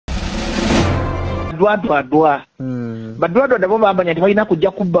badwadwa badwadwa nabo bambanya nti balina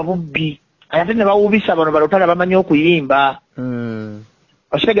kujja kubba bubbi ate ne bawubisa bano balotala bamanyi okuyimba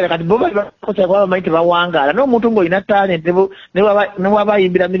oshegera kati bo bakosa kwa bamanyi tebawangala n'omuntu ng'olina talent ne waba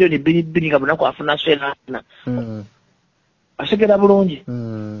ayimbira milioni 2 nga bunaku afuna shena oshegera bulungi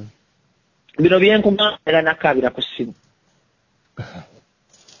bino byenkuma era nakabira ku ssimu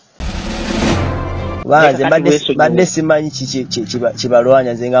Wanze badde simanyi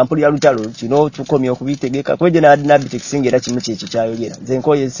kibalwanya nze nga mpulira lutalo kino tukomye okubitegeka kweje na adina bitekisingera kimu kyekyo kyayogera nze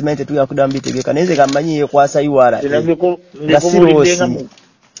nkoye simente tuya kudamba bitegeka neze kamanyi ye kwasa yuwala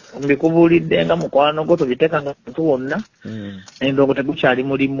mbikubulidde nga mukwano go tubiteka nga tuwonna endongo tegukyali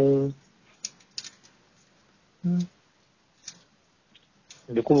mulimu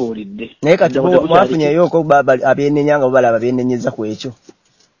mbikubulidde naye kati mwafunyeyo ko abyenenyanga balaba byenenyeza ku ekyo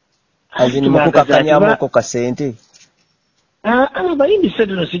azini mukukakanya ko kasente abayimbi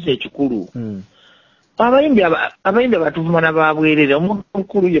sedino si kyekikulu abayimbi abatuvumana babwerere omuntu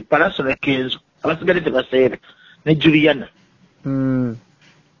omukulu ye Palaso ne Kenzo abasigadde tebaseera ne Juliana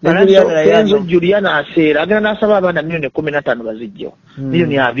Kenzo Juliana aseera agenda n'asaba abaana milioni 15 bazijjewo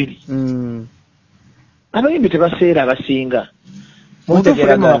milioni 2 abayimbi tebaseera abasinga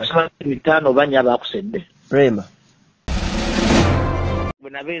mutegerana okusoma 5 banya bakusedde Rema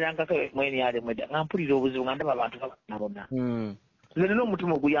nabeeranga mweni yale mweda ngampulira obuzibu nga ndaba abantu babona nze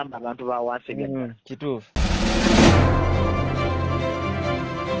n'omutima oguyamba abantu ba wansi kituufu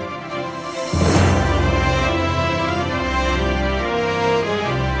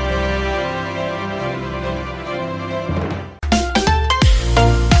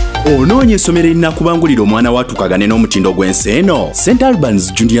Onoonye essomero erinakubangulira omwana watukagane n'omutindo gw'ensi eno St.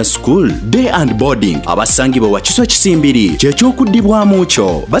 Albans Junior School Day and Boarding abasangibwa wa Kiswa Kisimbiri kyekyokuddibwamu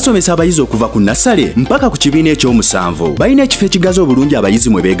kyo basomesa abayizi okuva ku nasale mpaka ku kibiina ekyomusanvu balina ekifo ekigaza obulungi abayizi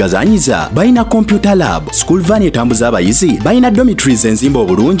mwe beegazaanyiza balina computer lab school van etambuza abayizi balina dormitories enzimba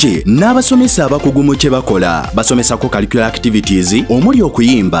obulungi n'abasomesa abakugu mu kye bakola basomesako curricular activities omuli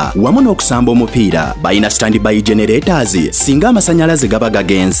okuyimba wamu n'okusamba omupiira balina standby generators singa amasannyalaze gaba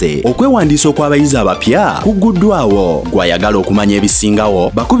gagenze okwewandiisa okw'abayizi abapya kuguddwawo gwayagala okumanya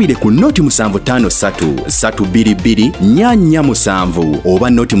ebisingawo bakubire ku noti 755322 oba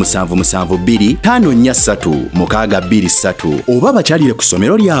noti 772543 oba bakyalire ku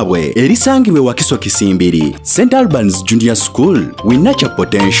ssomero lyabwe erisangibwe wa Kiswa Kisimbiri St. Albans Junior School we nurture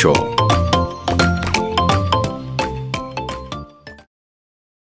potential.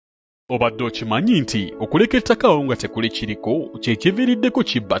 Obadde okimanyi nti okuleka ettaka nga tekuli kiriko kyekiviiriddeko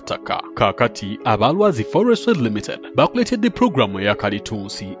kibba ttaka. Kaakati abalwazi Forestry Limited bakuleetedde pulogulaamu eya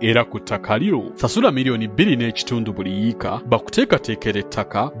kalitunsi era ku ttaka lyo sasula milioni 2.5 buli yiika bakuteekateekera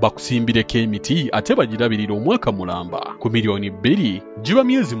ettaka bakusimbireko emiti ate bagirabirira omwaka mulamba ku milioni 2 giba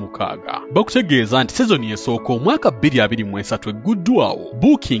myezi 6. Bakutegeeza nti sezoni esooka omwaka 2023 egguddwawo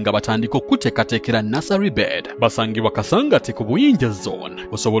bookinga batandika okuteekateekera nursery bed basangibwa Kasangati ku Buyinja zone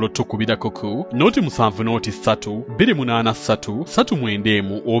osobola okubirako ku noti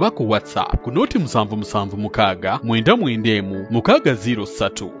 703283391 oba ku WhatsApp ku noti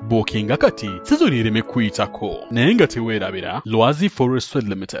 776999603 bookinga kati sezoni ereme kuyitako naye nga teweerabira Lwazi Forestry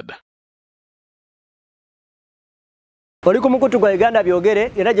Limited. Oli ku mukutu gwa Uganda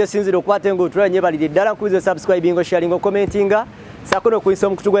byogere era gye sinzira okwata ngo tulanye balire ddala kuize subscribing sharing commenting sakono kuinso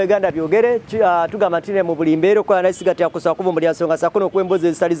mukutu gwa Uganda byogere tugamba tine mu bulimbero kwa nasigati yakusa kuva muri ansonga sakono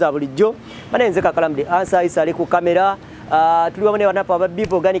kwemboze zisaliza bulijjo manenze kakalamde answer isali ku kamera tuliwa mune wanapa aba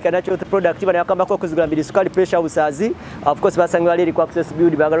BYOGERE natural product bana yakamba ko kuzigambira sukali pressure usazi of course basangwa leri ku access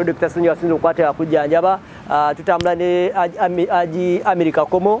build bagalo Dr. Sunyo asinzo kwata yakujjanjaba tutambula ne aji America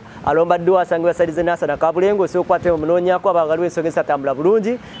komo alomba ddwa asangwa salize nasa na kabulengo so kwata munonya kwa bagalo esogesa tambula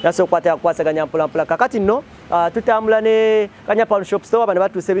bulungi naso kwata yakwasaganya mpula kakati no tutambula ne kanya pawn shop store bana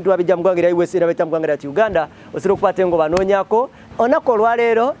batuse bitu abijja mugwangira iwese na betambwangira ati Uganda osiro kwata ngo banonyako onako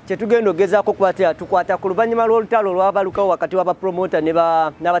lwalero kyetugendo gezako kwata tukwata ku luvanyuma lw'olutalo lwabalukawo wakati wa promoter ne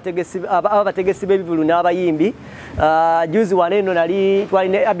n'abategesi b'ebivulu n'abayimbi juzi waneno nali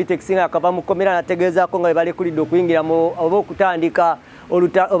twaline Abitex nga akava mu komera nategezaako nga bali kulidde okuyingira mu oba okutandika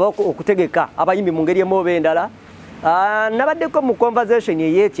oba okutegeka abayimbi mu ngeri emu endala nabaddeko mu conversation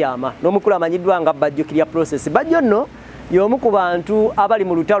y'ekyama n'omukulu amanyiddwa nga Bajjo kirya process Bajjo nno y'omu ku bantu abali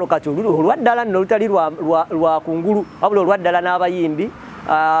mu lutalo kati olwaddala nno lutali lwa kungulu wabula olwaddala n'abayimbi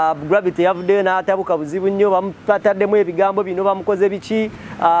gravity yavudde n'atabuka buzibu nnyo bamutaddemu ebigambo bino bamukoze biki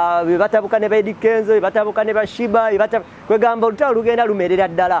batabuka ne Bedi Kenzo batabuka ne Bashiba kwegamba olutalo lugenda lumerera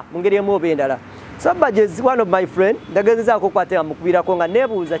ddala mu ngeri emu oba endala. So Bajjo is one of my friend ndagezezaako okukwatira mukubirako nga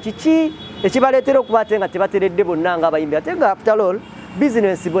nebuuza kiki ekibaleetera okuba ate nga tebateredde bonna nga abayimbi ate nga after all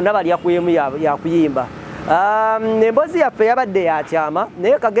business bonna bali yakuyemu ya kuyimba. Emboozi yaffe yabadde yakyama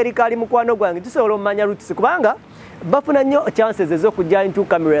naye kageri kali mukwano gwange tusobola omanya roots kubanga bafuna nnyo chances ez'okujja into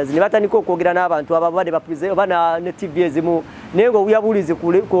cameras ne batandika okwogera n'abantu ababadde bapulize oba ne TV ezimu naye ng'obuyabulizi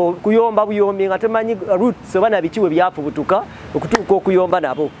kuyomba buyombi nga temanyi roots oba na bikiwe byafubutuka okutuuka okuyomba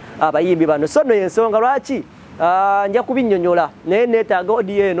nabo abayimbi bano. So nno y'ensonga lwaki nja kubinnyonnyola naye neetaaga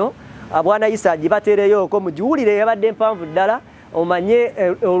audio eno Bwana Isa gibateereyoko mugiwulire yabadde mpanvu ddala omanye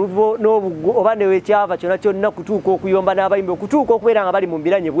oluvo n'obugo oba ne wekyava kyonna kyonna kutuuka okuyomba n'abayimbi okutuuka okubeera nga bali mu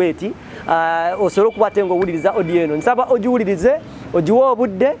mbiranye bweti osobola okukwate ng'owuliriza audio eno nsaba ogiwulirize ogiwe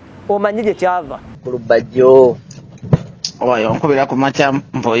obudde omanye gye kyava. Bajjo oyo nkubira ku macha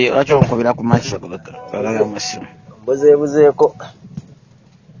mpoye lwaki onkubira ku macha kagala musimu mbuzeebuzeeko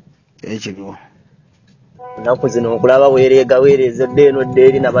ekiriwo ennaku zino nkulaba weereegaweerezedde eno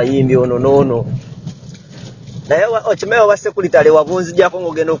ddeeri n'abayimbi ono n'ono naye okimeyo oba sekuritale wabunzijjako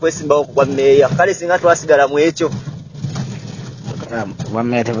ng'ogenda okwesimbawo ku bwa mmeeya kale singa twasigala mu ekyo bwa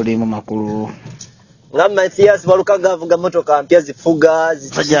mmeeya tebulimu makulu nga Mathias Balukaga avuga motoka mpya zifuga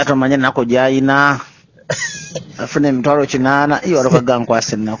sajja atomanye ennaku gy'ayina afuna emitwalo 8 iyo Balukaga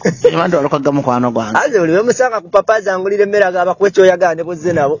nkwasa ennaku ebandi Balukaga mukwano gwange aze oliwe musanga ku papa zangulire emmere agaba kwekyoyagala ne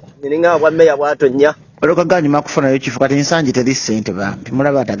buzze nabo niringa bwa mmeeya bwatonnya Balukaga nyuma kufunayo kifo kati nsangi teri ssente bambi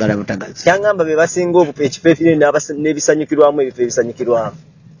mulaba atagala butagazi kyangamba be basinga obupa ekifo ekiri n'ebisanyukirwamu ebifo ebisanyukirwamu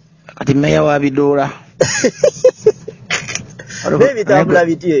kati mmeeya wa Bidoola n'ebitambula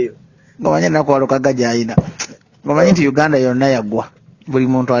biti eyo ngomanye ennaku Balukaga gy'ayina ngomanye nti Uganda yonna yagwa buli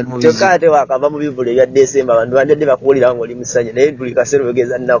muntu ali mu bizibu kyokka ate wakava mu bivulu ebya Desemba abantu bandedde bakuwulira ng'oli musanye naye buli kaseera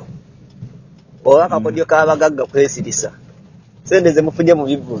oyogeza nnaku oba akakodyo k'abagagga kwesirisa sente ze mufunye mu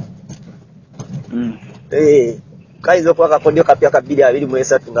bivulu kayinza okuba akakodyo kapya ka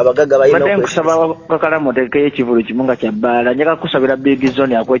 223 nga abagagga balina okusaba kakalamu otekeyo ekivulu kimu nga kya bbaala njagala kusabira big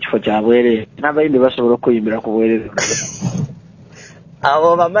zone akuwa ekifo kya bwereere n'abayimbi basobola okuyimbira ku bwereere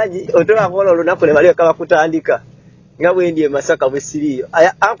abo bamanyi otobakola olunaku ne balyoka bakutandika nga bwendi e Masaka bwe siriyo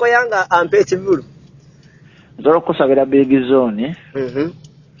anko yanga ampe ekivulu nsobola okusabira big zone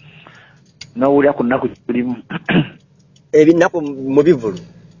n'owulira ku nnaku tulimu ebinnaku mu bivulu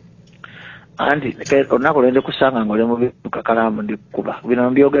anti olunaku lwende kusanga ng'oli mu KAKALAAMU ndikuba bino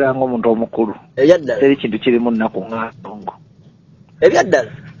mbyogera ng'omuntu omukulu teri kintu kirimu nnaku ng'atongo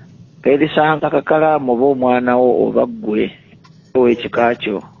ebyaddala kerisanga KAKALAAMU oba omwana wo oba ggwe ow'ekika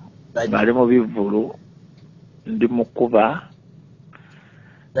kyo ng'ali mu bivulu ndi mukuba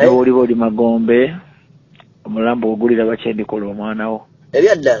n'oliba oli Magombe omulambo ogulira bakyendikola omwana wo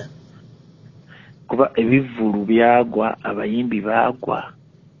ebyaddala kuba ebivulu byagwa abayimbi baagwa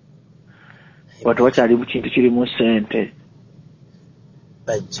watu wakyali mu kintu kirimu ssente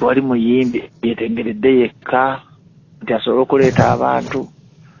wali muyimbi yetengeredde yekka nti asobola okuleeta abantu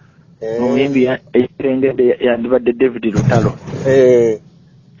omuyimbi yetengeredde yandibadde David Lutalo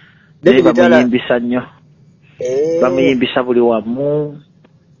naye bamuyimbisa nnyo bamuyimbisa buli wamu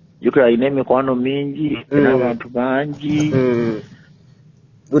jukira alina emikwano mingi n'abantu bangi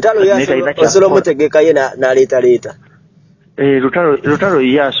Lutalo yasobola omutegeka ye n'aleetaleeta Lutalo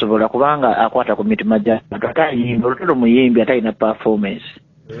yasobola kubanga akwata ku mitima gy'abantu atayimba Lutalo muyimbi atalina performance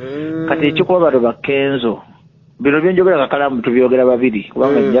kati ekikuba bano ba Kenzo bino byenjogera KAKALAAMU tubyogera babiri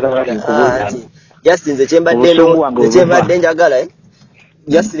kubanga njala bali nkubuuza Justin nze kyembadde njagala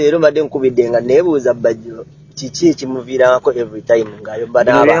Justin leero mbadde nkubidde nga neebuuza Bajjo kiki ekimuviirako every time ng'ayomba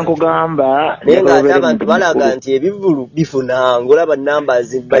n'abantu nkugamba naye ng'ate abantu balaga nti ebivulu bifuna ng'olaba numbers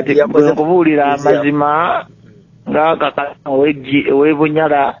yakoze nkubuulira amazima nga KAKALAAMU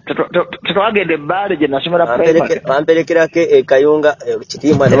ow'Ebunyala tetwagenda ebbaale gye nasomera primary bamperekerako ekayunga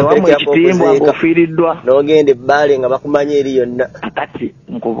kitimbwa n'operekerako ng'ofiiriddwa n'ogenda ebbaale nga bakumanya eri yonna kati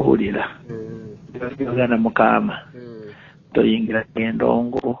nkubuulira byogana Mukama toyingira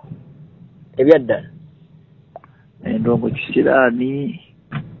endongo ebyaddala endongo kisiraani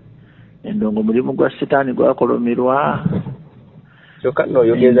endongo mulimu gwa sitaani gwakolomerwa kyokka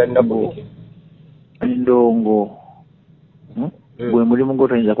n'oyogeza nnaku endongo gwe mulimu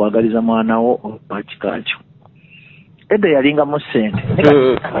gw'otoyinza kwagaliza mwana wo wakikakyo edda yalingamu ssente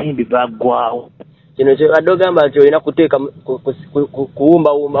abayimbi baggwawo kino kyobadde ogamba nti olina kuteeka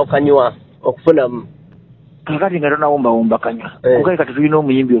kuwumbawumba kanywa okufunamu kakati nga tonawumbawumba kanywa kukali kati tulina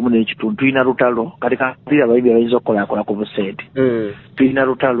omuyimbi omu n'ekitundu tulina Lutalo kati kakatira abayimbi abayinza okukolakola ku busente tulina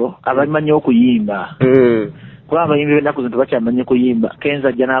Lutalo abamanyi okuyimba kuba abayimbi b'ennaku zino tebakyamanye kuyimba Kenzo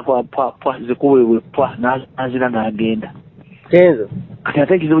ajja n'akola pwa zikuweebwe pwa n'azira n'agenda Kenzo kati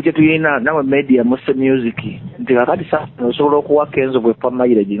ate ekizibu kye tulina nawe media muse music nti kakati saa osobola okuwa Kenzo bwe pwa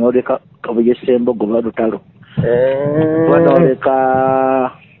mileage n'oleka Kabuye Ssembogo ba Lutalo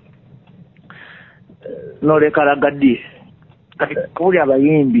noleka lagadi kati kuli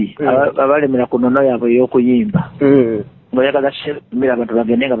abayimbi abalemera ku nnono yaabwe ey'okuyimba ng'oyagala shemira abantu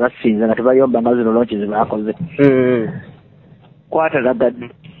bagende nga basinza nga tebayomba nga zino lonki ze baakoze kwata lagadi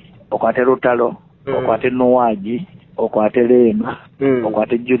okwate lutalo okwate nuwaagi okwate leema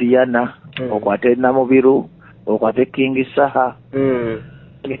okwate juliana okwate namubiru okwate kingi saha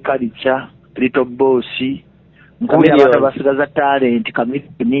kalica little bossi nkubira abantu abasigaza talenti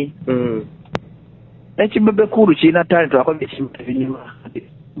kamiliyoni ekibebe kulu kirina talenti wakoze ekintu ebinyuma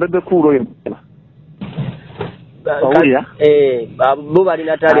bebe kulu oyo owulira bo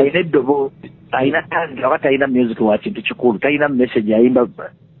balina talenti ayina eddobo ayina talenti wakati ayina music wa kintu kikulu talina message ayimba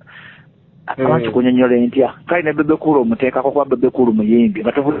abantu kunyonyola entya kale ne bebe kulu omuteekako kuba bebe kulu muyimbi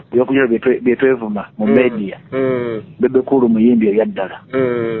nga tuvuga ebyokunyolo byetwevuma mu media bebe kulu muyimbi ebyaddala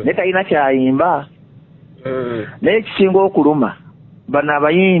naye talina kyayimba naye ekisinga okuluma bano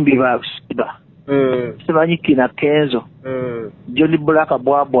abayimbi basiba sibanyikina Kenzo Johnny Black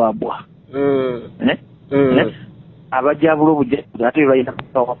bwabwabwa abajabula obujjaga ate balina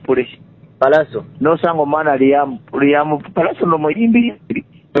wapule Palaso nosanga omwana liyamu Palaso nomuyimbi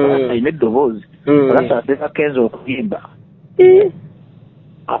ayina eddoboozi Palaso ateeka Kenzo okuyimba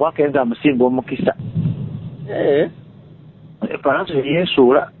akwa Kenzo amusinga omukisa Palaso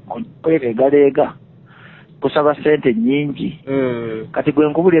yesuula kwereegaleega kusaba sente nyingi kati gwe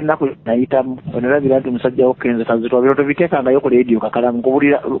nkubulira ennaku nayitamu onalabira nti musajja wo Kenzo kazitwa biro tobiteekangayo ku leediyo kakalamu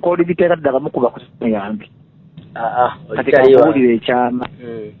nkubulira kodi biteeka ddala mukuba ku simu yange kati kankubulira ekyama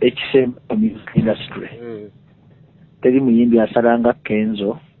ekisemba mu music industry teri muyimbi asalanga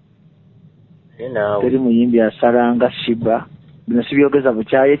Kenzo teri muyimbi asalanga Shiba bino sibyogeza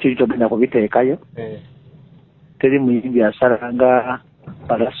bukyayo ekyo kitogenda kubiteekayo teri muyimbi asalanga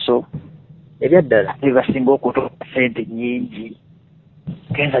Palaso ebyaddala ebasinga okutoka sente nyingi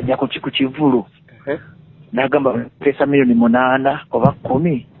Kenzo ajja ku kivulu n'agamba pesa miliyoni 8 oba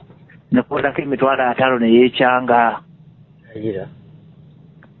 10 nekubonako emitwalo 5 neyeekyanga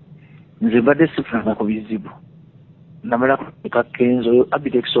nze mbadde sifulanga ku bizibu namala kuteeka Kenzo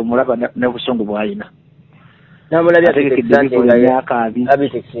Abitex omulaba ne busungu bw'alina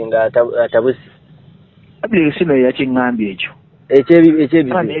Abitex nga atabusi Abitex no yakiŋŋambye ekyo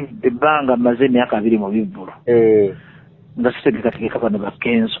ebbanga maze emyaka 2 mu bivvulu nga sitegekategeka bano ba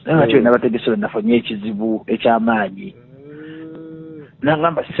Kenzo naye ate nabategesera nafunye ekizibu eky'amaanyi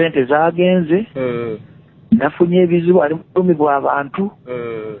nagamba sente zagenze nafunye ebizibu ali mulumi bw'abantu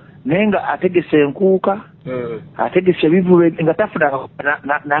naye nga ategese enkuuka ategese ebivulu nga tafuna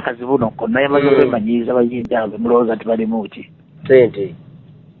n'akazibu nokko naye amaze okwemanyiiza bayimbi abo mulowooza nti balimu ki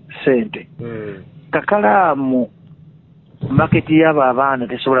sente Kakalaamu maketi y'abo abaana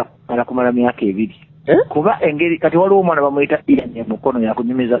tesobola kumala myaka 2 kuba engeri kati waliwo omwana bamuyita Ian mukono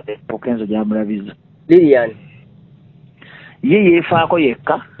yakunyumiza Kenzo gyamulabiza Lilian ye yeefaako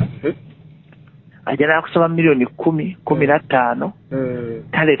yekka ajja n'akusaba miliyoni 10-15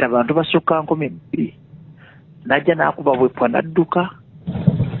 taleeta abantu basukka 2,000 n'ajja n'akuba bwepwa n'adduka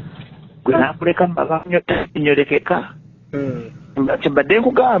gwe n'akuleka mbabanyolekeka kyembadde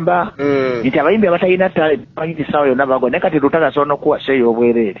nkugamba nti abayimbi abatalina talenti bayimbi sawa yonna bagwa naye kati lutalo asobola n'okuwasa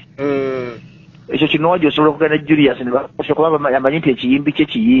ey'obwereere ekyo kinoojo osobola okugenda Julius ne bakuba amanyi nti ekiyimbi kye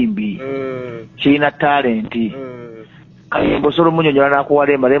kiyimbi kirina talenti kayimba osobola omunyonyola n'akuwa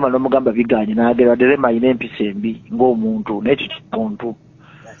Lema n'omugamba biganye n'agera wadde Lema alina empisa embi ng'omuntu n'ekyo kimuntu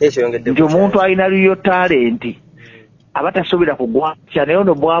nti omuntu alina liyo talenti aba tasobola kugwakya naye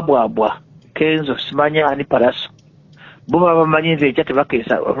ono bwabwabwa Kenzo simanya ani Palaso bo baba bamanyi nti ekya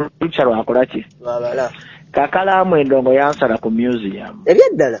tebakeesa Richard akola ki Kakalaamu endongo yansala ku museum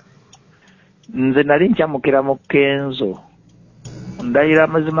ebyaddala nze nali nkyamukira mu Kenzo ndayira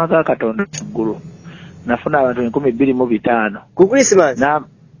amazima ga Katonda eggulu nafuna abantu 2,500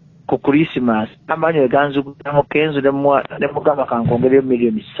 ku Christmas amanyi eganzugula mu Kenzo ne mugamba kankongere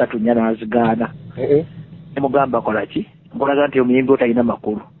miliyoni 3 nnya n'azigaana ne mugamba kola ki nkolaga nti omuyimbi otalina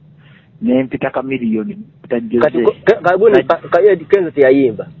makulu nempita kamiliyoni Kenzo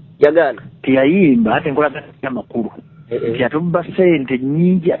teyayimba yagaana teyayimba ate nkolaga amakulu yatubba sente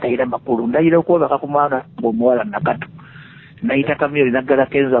nyingi atalina makulu ndayira okwebaka ku mwana ng'omuwala Nakatu nayita kamiliyoni naggala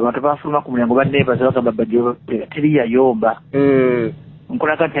Kenzo abantu bafuluma ku mulyango banneebaza bagamba Bajjo teri yayomba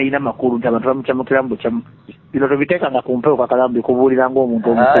nkolaga nti alina makulu nti abantu bamukyamukiramu bukyamu bino tobiteekanga ku mpewo Kakalaamu bikubuulira ng'omuntu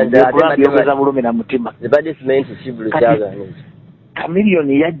omubyogeza bulumi na mutima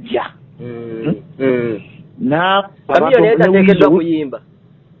kamiliyoni yajja kamiliyoni etateekeddwa kuyimba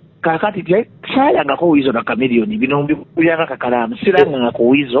kakati sayangako wizo na kamilioni bino mbikulyanga kakalaamu sirangako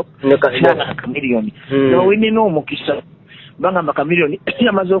wizo siranga kamilioni wini n'omukisa bangamba kamilioni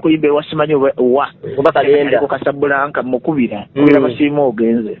yamaze okuyimba ewasimanyi wa kubakalenda Casablanca mukubira kubira basiima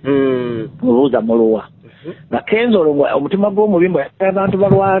ogenze mubuuza muluwa na Kenzo omutima gw'omubimbo abantu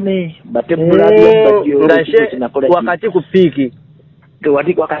balwane wakati ku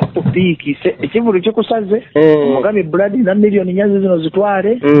piiki ekivulu kikusaze omugambi Brad na milioni nyazi zino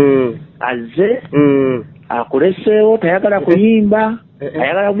zitwale azze akuleseewo tayagala kuyimba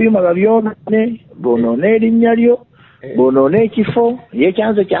ayagala kuyimba babyonone bonoona erinnya lyo bonoona ekifo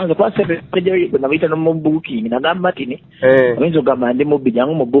yekyanze nabiyita nomu booking nagamba tini oyinza ogamba ndi mubbi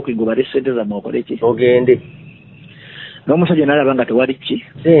jangu mu booking obale sente zammwe okole ki ogende n'omusajja nalaba nga tewali ki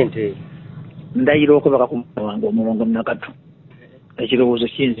sente ndayira okubaka ku mwana wange omulongo Nakatu ekirowoozo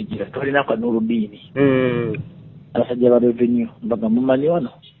kinzijira tolina kanurudiini abasajja ba revenue mbaga mumanyi wano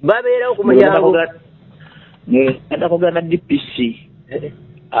babeerawo ku mulyango ngenda kugana DPC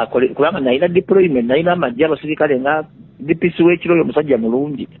kubanga nalina deployment nalina amajja abasirikale nga DPC w'ekiro oyo omusajja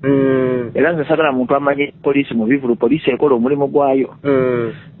mulungi era nze sagala muntu amanye poliisi mu bivulu poliisi ekola omulimu gwayo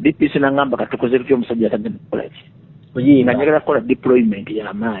DPC nangamba katukoze tutya omusajja atagenda kukola ki nga njagala kukola deployment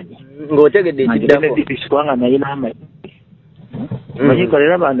y'amaanyi ng'otegedde ekiddako DPC kubanga nalina amajja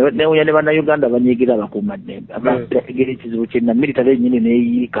banyikolera abantu newunya ne bannayuganda banyigira abakuumaddembe abategera ekizibu kyena military ennyini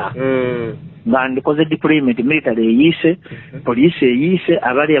neeyiika nga ndikoze deployment military eyiise poliisi eyiise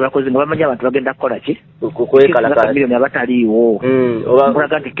abali abakozi nga bamanyi abantu bagenda kukola ki miliyoni abataliiwo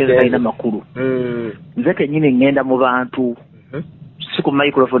nkulaga nti Kenzo talina makulu nze kennyini ngenda mu bantu si ku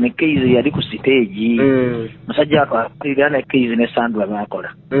microphone Keize yali ku stage musajja atwatiririra ne Keize ne Sandra bakola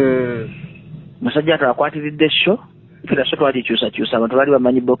musajja atwakwatiridde show tula so twali kyusa abantu bali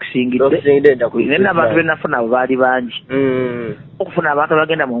bamanyi boxing nene abantu benafuna abo baali bangi okufuna abantu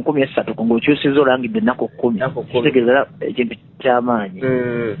bagenda mu 13 ng'okyusiza olangidde ennaku 10 kitegeeza ekintu ky'amaanyi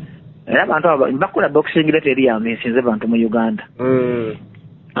era abantu abo bakola boxing teri yamesinze bantu mu Uganda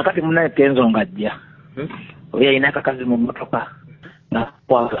akati munaye Kenzo ngajja oyo alina akakazi mu mmotoka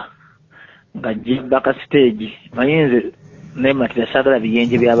nakwaga ngajja baka stage mayinze nematira sagala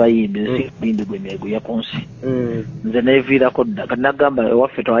biyenje by'abayimbi nsimbi gwemego yakonsi nze neviirako dda kati nagamba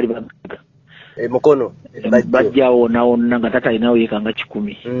ewaffe tewali bagaga mukono bajjawo nawonna nga tata alinawo yekanga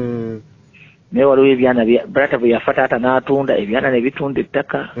 10 naye waliwo ebyana brata bwe yafa taata n'atunda ebyana ne bitunda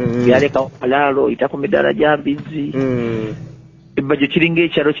ettaka byaleka Akalala oyita ku midaala gya mbizzi Bajjo kiringa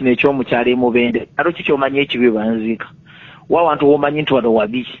ekyalo kino ekyomukyalo emubende alo kikyomanyi ekibi banziika wawantu womanyi nti wano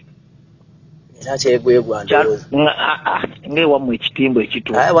wabi ng'ewammwe ekitimbo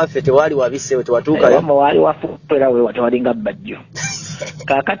ekituufu waffe tewali wabise tewatuukayo wamwe waali wafuera wewa tewalinga Bajjo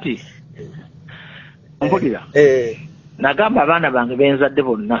kaakati mpulira nagamba abaana bange benzadde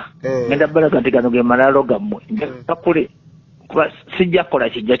bonna ngenda balaga nti gano ge malalo gammwe njagakule kuba sijja kukola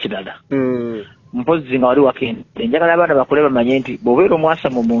kijja kirala mpozi nga wali wakende njagala abaana bakule bamanye nti bw'obeera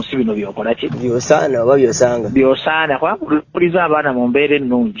omwasamu mu nsi bino byokola ki byosaana oba byosanga byosaana kubakuliza abaana mu mbeera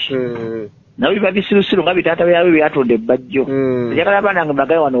ennungi nawe biba bisirusiru nga bitaata byabwe byatunda Bajjo njagala abaana nga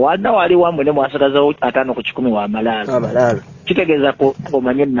bagaye wano walina wali wamwe ne mwasagazawo 5 ku 10 wa malaalo kitegeeza ko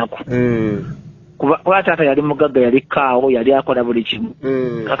omanye ennaku kuba taata yali mugagga yali kaawo yali akola buli kimu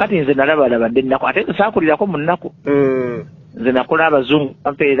kakati nze nalabalabadde ennaku ate nze saakulirako mu nnaku nze nakola abazungu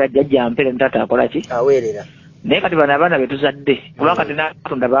bampeerera jjajja ampeere ntaata akola ki aweerera naye kati bano abaana betuzadde kuba kati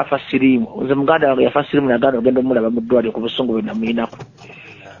natunda baafa siriimu nze muganda wange yafa siriimu naganda ogenda omulaba mu ddwaliro ku busungu bwe namuyinako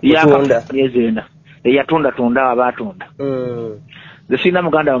myezi 4 eyatunda abaatunda nze sirina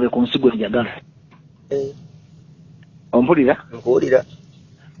muganda wange ku nsigo enjagala ompulira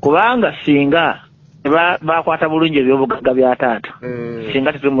kubanga singa bakwata bulungi ebyobugagga bya taata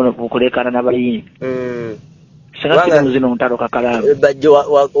singa tetuli mu kuleekaana n'abayimbi singa tuli mu zino ntalo kakalaamu Bajjo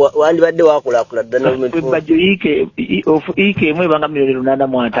wandibadde wakulakula ddala Bajjo iike emu ebanga milioni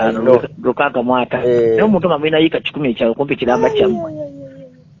 805 605 naye omuntu nga mulina yiika 10 ekyawe kumpi kiramba kyammwe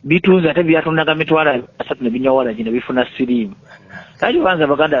bitunze ate byatundaga mitwalo 3 ne binyawala gino bifuna siriimu kati banza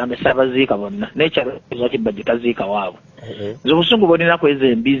baganda bange saabaziika bonna n'ekyalo lwaki Bajjo taziika waabwe nze obusungu bwolinaku ezo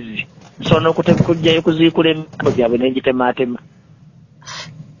embizzi nsobola okujjayo kuziikula emikono gyabwe n'engitemaatema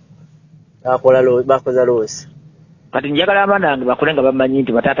bakoza loosi kati njagala abaana bange bakule nga bamanyi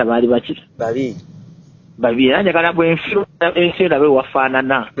nti bataata baali baki babi era njagala bwensi erabe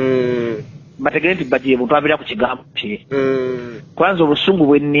wafaanana bategere nti Bajjo muntu abeera ku kigambo kye kwanza obusungu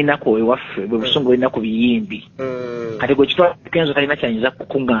bweninaku ewaffe bwe busungu bwenina ku biyimbi kati gwe kitwala Kenzo talina kyayinza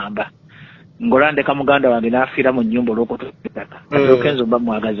kukuŋŋamba ngolandeka muganda wange n'afiira mu nnyumba olw'okutulitaka kati Kenzo mba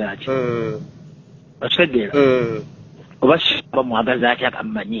mwagaza ki okitegeera oba bamwagaza atya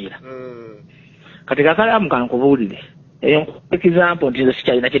akamumanyira kati kakalaamu kankubuulire example nti nze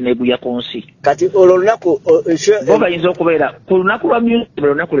sikyalina kye neeguya ku nsi kati olwo olunaku bo bayinza okubeera ku lunaku lwa music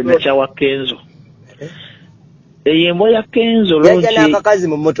olunaku lwenakyawa Kenzo eyembo ya Kenzo yajja n'akakazi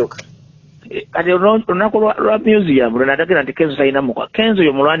mu mmotoka kati olunaku lwa museum lwenatagera nti Kenzo talina mukwa Kenzo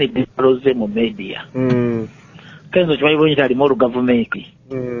yo mulwanidde aloze mu media Kenzo kimanyi bulungi ti alimu olugavumenti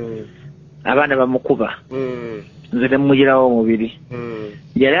abaana bamukuba nze nemugirawo omubiri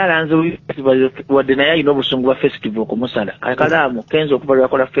yali alanze wadde naye alina obusungu bwa festival okumusala Kakalaamu Kenzo okuva lwe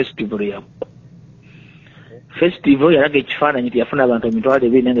yakola festival yamu festival yalaga ekifaananyi nti yafuna abantu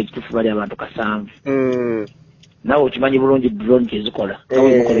 2,200 nga ekituufu bali abantu 7 nawe okimanyi bulungi drone kyezikola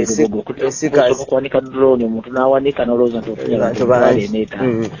okuwanika drone omuntu n'awanika n'olowooza nti ofunye abantu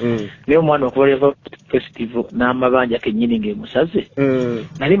 2,400 naye omwana okuva lwe festival n'amabanja kennyini ng'emusaze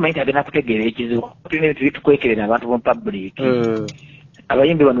nali manyi agenda kutegeera ekizibu tulina ebintu bitukwekerera abantu mu public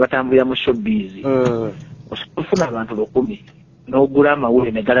abayimbi bano batambulira mu showbiz ofuna abantu 100 n'ogula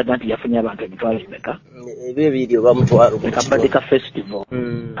amawulire ne galaga nti yafunye abantu 2,000 ebyo ebiri oba mutwalo kabadde ka festival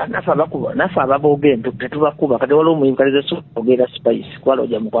nafe ababoogere tetubakuba kati waliwo omuyimbi kalize soogera Spice kwala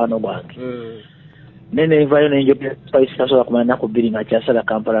ojja mukwano gwange nenenvayo nenjogera Spice tasobola kumanya naku 2 nga kyasala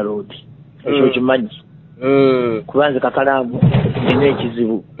Kampala Road ekyo kimanyi kuba nze Kakalaamu nina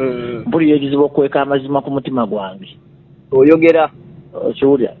ekizibu mpulira ekizibu okweka amazima ku mutima gwange oyogera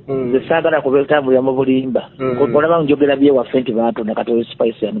okiwulira nze saagala kubetambulira mu bulimba olaba njogera byewaffe nti baatona kati oyo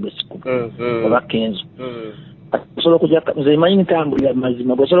Spice yanugesiku oba Kenzo osobola okujja nze manyi ntambulira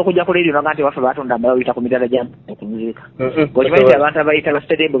mazima osobola okujja ku leediyo naga nti waffe batonda amala oyita ku mitala gya okunziika okimanyi nti abantu abayita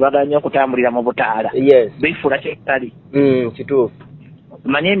basedembe baganya okutambulira mu butaala beefuula kyekitali kituufu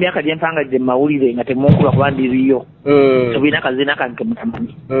manyi emyaka gye mpangadde mu mawulire nga temunkuba kuba ndiriyo tebulina kazina kange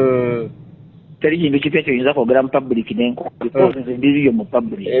mutamanyi teri kintu kipya kyoyinza kwogera mu public nze ndiriyo mu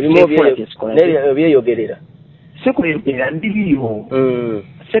public ebyeyogerera si kuyogerera ndiriyo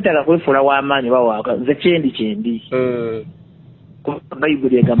setala kwefuula w'amaanyi bawaaka nze kyendi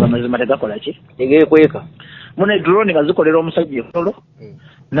bayibuli egamba amazima tegakola ki tegekweka muna drone nga zikolera omusajja ekolo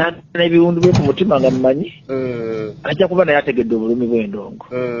n'ebiwundu bye ku mutima nga mumanyi ajja kuba naye ategedde obulumi bw'endongo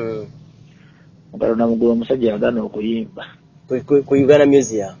mugalo namugula omusajja yagaana okuyimba ku Uganda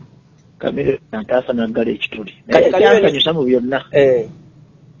Museum Kamere ntaasa naggala ekituli kyasanyusa mu byonna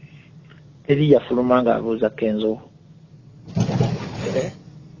eri yafuluma ng'abuuza Kenzo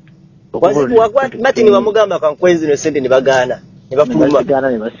nati nibamugamba kankwezi no sente nibagaana nebafuluma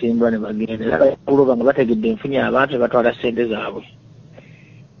ne basimbula ne bagenda kuloba nga bategedde enfunye abantu ne batwala sente zaabwe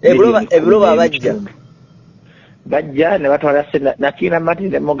ebiloba bajja ne batwala sente nakiina mati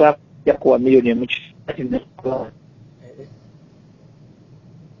ne muga yakuwa miliyoni emu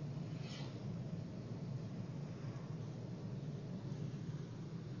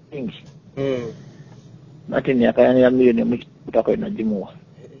Martin yakayanira miliyoni emu kutako nagimuwa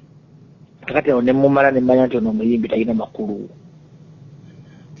kakati ono nemumala nemmanya nti ono omuyimbi talina makulu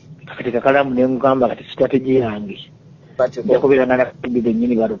kakati Kakalaamu nemugamba kati strategy yange njakubeeranga nabayimbi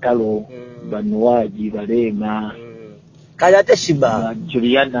bennyini balutalo banuwaji baleema kale ate Shiba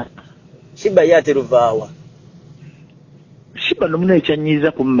Juliana Shiba ye ate luvaawa Shiba nomuna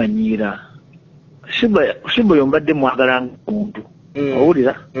ekyanyiiza kumumanyiira Shiba yombadde mwagalanga omuntu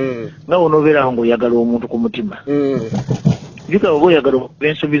owulira nga wonobeerawo ng'oyagala omuntu ku mutima jika oba oyagala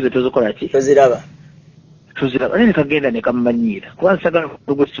ensobi ze tozikola ki toziraba naye nekagenda nekamumanyiira kuba nsagala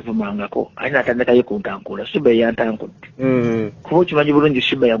gwe sivumangako ali natandikayo kuntankula Shiba yantankudde kuba okimanyi bulungi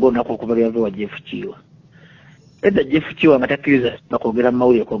Shiba yagonaku okuva lyava wa Jeff Kiwa edda Jeff Kiwa nga takkiriza bakwogera mu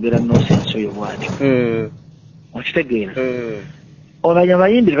mawulire kwogera nosensi oyo bwatyo okitegeera olanya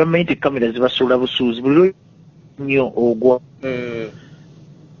abayimbi bamanyi nti kamera zibasuula busuuzi buli nnyo ogwa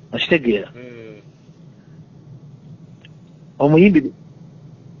okitegeera omuyimbi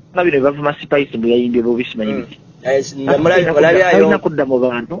nga bino bavuma Spice mbu yayimbye bobisi manyi biki alina kudda mu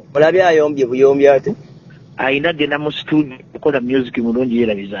bantu mulabye ayombye buyombi ate ayina genda mu studio okukola music mulungi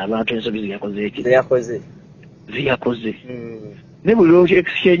yeerabiza abantu ensobi ziyakoze eki ziyakoze ne buli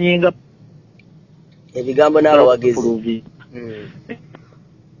lwekyenyinga ebigambo n'abawagizi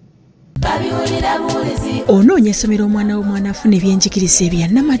onoonya essomero omwana w'omwana afuna ebyenjigiriza ebya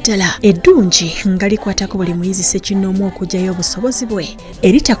nnamadala eddungi nga likwatako buli muyizi ssekinnoomu okugyayo obusobozi bwe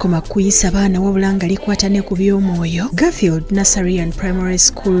eritakoma kuyisa baana wabula nga likwata ne ku by'omwoyo Garfield Nursery and Primary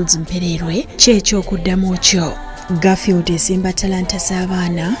Schools Mpererwe ky'ekyokuddamu kyo Garfield ezimba talanta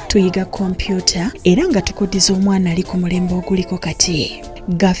z'abaana tuyiga kompyuta era nga tukuddiza omwana ali ku mulembe oguliko kati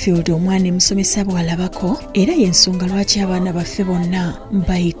Garfield omwana emusomesa bw'alabako era y'ensonga lwaki abaana baffe bonna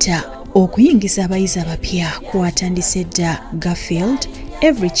bayita okuyingiza abayizi abapya kwatandise dda. Garfield,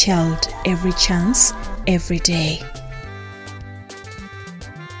 every child, every chance, every day.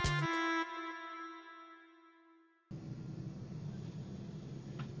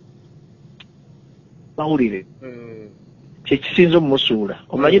 Mawulire kyekisinza omusuula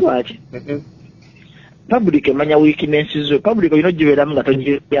omanyi lwaki public emanya weakness zo. Public olina ogibeeramu nga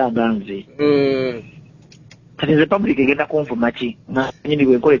togiyanga nze kati nze public egenda kunvuma ki nyini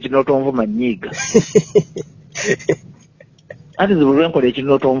bwenkola ekino otonvuma nyiiga ate nze bwenkola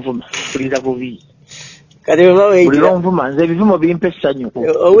ekino otonvuma mpulira bubi kati bulira onvuma nze ebivumo bimpa essanyu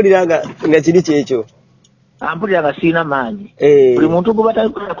owulira nga kiri kyekyo ampulira nga siina maanyi buli muntu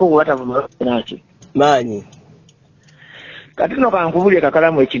gubatalako gubatavuma naki maanyi. Kati no kankubulye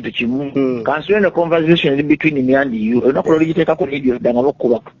kakalamu ekintu kimu kansule ne conversation between me and you olunaku lw'oligiteeka ku radio ddanga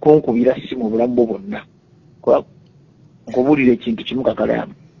bakuba kunkubira simu obulamu bwo bwonna nkubulira ekintu kimu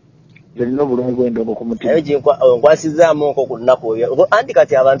kakalamu nze nina obulumi bw'endongo ku mutima nkwasizaamu nko ku lunaku olwo anti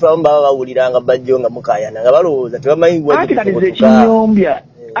kati abantu abamu baba bawuliranga Bajjo nga mukaayana nga balowooza tebamanyi anti kati nze ekinyombya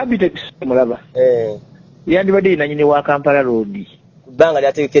Abitex mulaba yandibadde yina nyini wa Kampala Road bbanga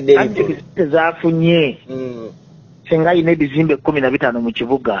lyateekedde Abitex zaafunye senga ine bizimbe 15 mu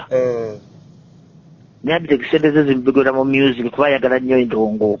kibuga Abitex sente ze zimbigora mu music kuba yagala nnyo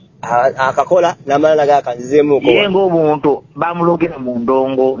endongo akakola n'amalala gakanzizeemu ko ye ng'obuntu bamulogera mu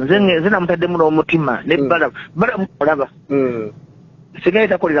ndongo nze namutaddemu n'omutima ne balamu olaba singa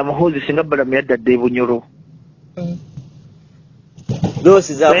yetakolera muhoozi singa balamu yaddadde ebunyolo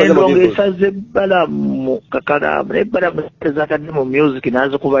dosi zakoze mu ndongo esaze balamu kakalamu ne balamu zakadde mu music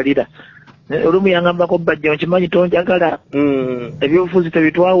nazikubalira olumu yangambako Bajjo nkimanyi tonjagala ebyobufuzi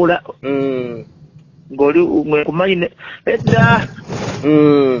tebitwawula ng'oli mwekumanyi edda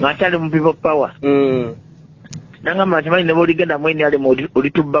ng'akyali mu people power nangamba nkimanyi ne bw'oligenda mwene alemu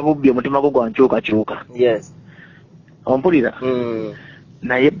olitubba bubbi omutima gwo gwankyukakyuka ompulira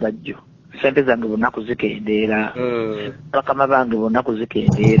naye Bajjo sente zange bonna kuzikendeera bakama bange bonna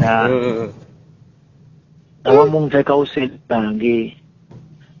kuzikendeera awamu nteekawo sente zange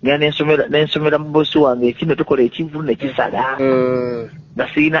nga nensomera mu bosi wange ekino tukola ekivu nekisala nga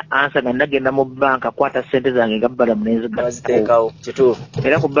sirina ansa nga nagenda mu banka kwata sente zange nga balamu neziteekawo kituufu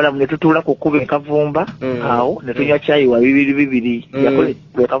era ku balamu ne tutuula ku kkuba ekavumba awo ne tunywa caayi wa 2 yakola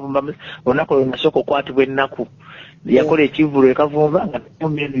ekavumba olunaku olwo nasooka okwatibwa ennaku yakola ekivu ekavumba nga mu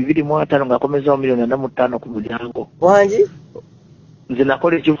 2,500 ng'akomezawo 4,500 ku mulyango wangi nze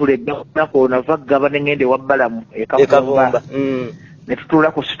nakola ekivu ennaku olwo nava gaba ne ngende wa balamu ekavumba ne tutuula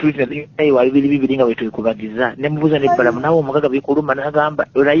ku street ne wa 2,200 nga bwe tulikubagiza ne mubuuza ne balamu nawe omugaga bikuluma n'agamba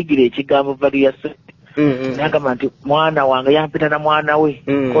olayigira ekigambo valuya sente n'agamba nti mwana wange yampita na mwana we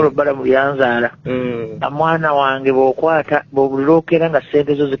kolo balamu yanzaala mwana wange bw'okwata bw'obulookera nga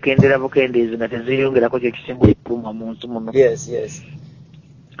sente zo zikendera bukendeezi nga teziyongerako kyekisinga okuluma mu nsi muno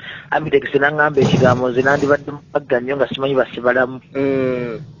Abitex n'angamba ekigambo nze nandibadde mugagga nnyo nga simanyi basibalamu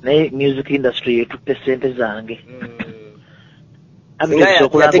naye music industry yetutte sente zange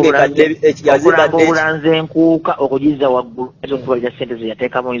okulanga obulanze enkuuka okugiza waggulu ezokubalira sente ze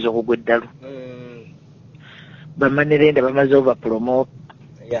yateekamu oyinza okugwa eddalu bamanerenda bamaze obapromota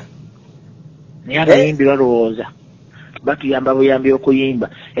naye abayimbi balowooza batuyamba buyambi okuyimba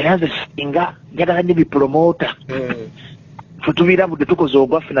era nze singa njagala nnyo bipromota fe tubirabudde tukoze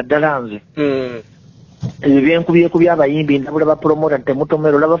ogwaffe naddala nze ebyo byenkubyeku abayimbi ndabula bapromota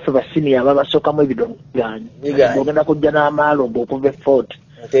temutomera olaba ffe basiniya babasookamu ebidongo byanyu ogenda kujja n'amaalombo okuva efort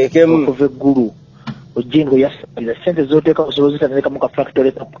okuva eggulu ojjenga oyasabira sente z'oteeka osobola zitanaleka mu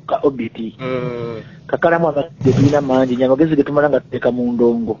kafactory ka obiti kakalamu amagezi tulina mangi nyamagezi ge tumala nga tuteeka mu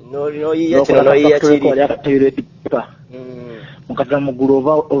ndongo akatebiredipa mukatula mu ggulu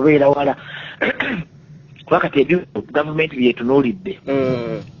obeera wala kuba kati ebyo gavumenti byetunuulidde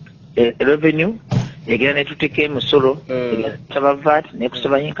revenue egera netuteeka emisolo egasaba VAT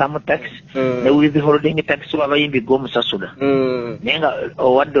nekusaba income tax ne withholding tax w'abayimbi g'omusasula naye nga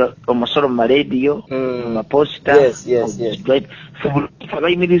owadde omusolo mu marediyo mu maposita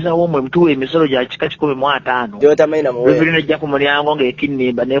abayimirizawo mwe mutuwa emisolo gya kika 15 revenue nejja ku mulyango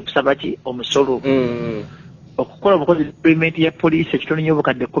ng'ekinnimba nekusaba ki omusolo okukola obukozi deployment ya poliisi ekitone nnyo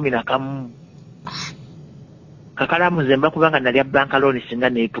obukadde 11 kakalamu nze mba kubanga nalya banka loan singa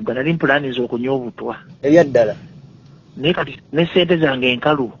neetuga nali mpulaniza okunywa obutwa ebyaddala naye kati ne sente zange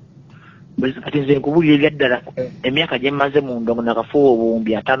enkalu kati nze nkubulira ebyaddala emyaka gye mmaze mu ndongo nakafuwa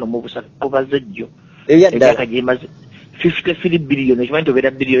obuwumbi 5 mu busatu bubaze jjo emyaka gye mmaze 53 billion ekimanyi nti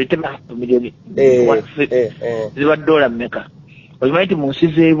obeera billion teba miliyoni ziba dola mmeka okimanyi nti mu nsi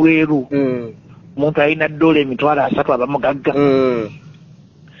z'ebweru omuntu alina dola emitwalo 3 abamugagga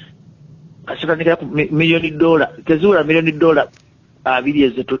kitandikira ku $1,000,000 tezuula $1,000,000 abiri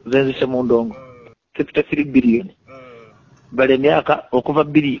zenzise mu ndongo 53 billion bale myaka okuva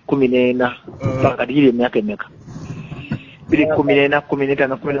 2014 mpaka diri emyaka emeka 2014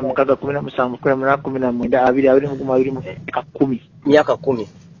 15 16 17 18 myaka 10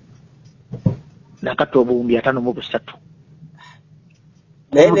 nakati obuwumbi 5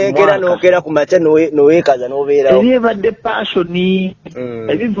 Negera nogera kumacha nowekaza nobeerawo. Ebibadde passioni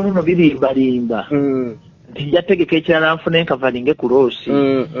ebivuno birimbalimba. Ndijategeka ekirala nfune nkavalinge ku loosi.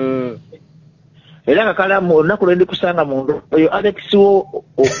 Era Kakalaamu olunaku lwe ndikusanga mu ndo oyo Alex wo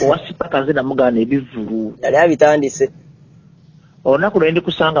owasipaka nze namugana ebivulu. Yali abitandise. Olunaku lwe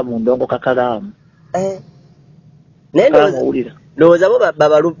ndikusanga mu ndongo Kakalaamu. Nendo Loza bo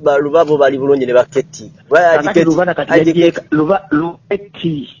bali bulungi ne baketi.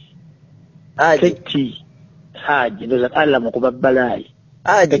 Keti. Haji ndoza alla mukuba balai.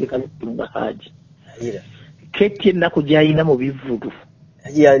 Haji kalunga haji. Keti nako jayina mu bivudu.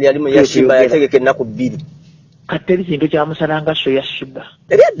 Yalimu yashimba yategeke nako 2. Kateri kintu kya musalanga so yashiba.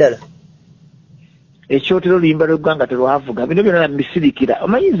 Ebyadala. Ekyotero limba lw'eggwanga terwavuga bino byonna bisirikira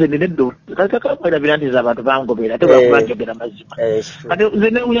omanyize neddo kakakamwera birandiza abantu bangobera ate bakubanjogera mazima kati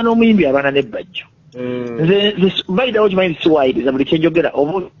nze newunya n'omuyimbi abaana ne Bajjo nze bayidawo kimanyi siwayiriza buli kyenjogera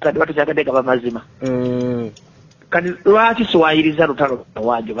oba kati batukyakateeka bamazima kati lwaki siwayiriza lutalo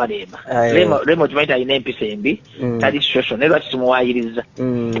waajo balemba lemo kimanyi alina empisa embi tali social naye lwaki simuwayiriza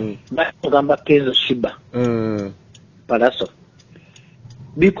bagamba Kenzo Shiba Palaso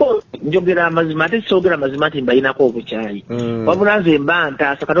because njogera amazima ate sogera amazima ati mbayinako obukyayi wabula nze mba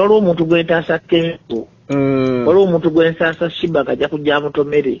ntaasa kati waliwo omuntu gwentaasa Kenzo waliwo omuntu gwensaasa Shiba kajja kujja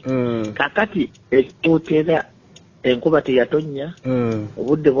mutomere kakati ekyoteera enkuba teyatonnya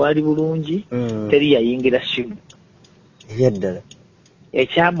obudde bwali bulungi teri yayingira Shiba ebyadala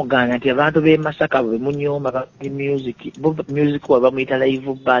ekyamugana nti abantu b'e Masaka bwe munyooma music wa bamuyita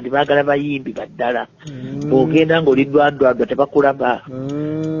live band baagala bayimbi baddala bw'ogenda ng'oliddwadwadwa tebakulaba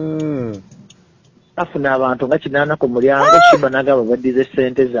afuna abantu nga 8 ku mulyango Shiba n'agamba baddize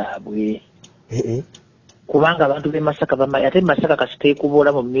ssente zaabwe kubanga abantu b'e Masaka bamayi ate Masaka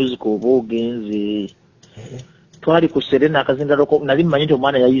kasiteekubola mu music oba ogenze twali ku Serena akazindalo nali mmanyi nti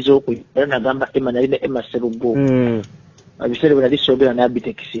omwana yayize okuyiga era nagamba Emma nali ne Emma Serugo abisere bali sobera na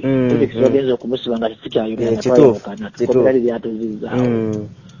Bitex bagenza okumusiba nga kikyayogera twayokana tukobera lyatuziza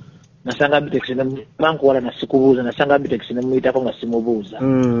nasanga Bitex ne banku wala nasikubuuza nasanga Bitex ne muyitako nga simubuuza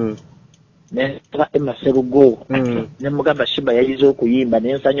ne Emma Serugo ne mugamba Shiba yayize okuyimba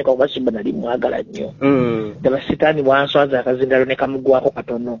ne nsanyuka kuba Shiba nali mwagala nnyo daba sitani bwanswaza akazindalo ne kamugwako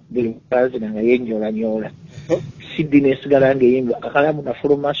katono buli kazi nga yenjola nyola Sidi nesigala ngeyimba Kakalaamu na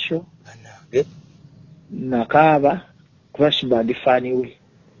Furumasho Nakaaba kuba Shiba ndifaniwe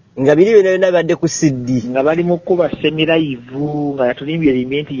nga biri bino nabadde ku Sidi nga bali mu kuba semirayivu nga yatulimbye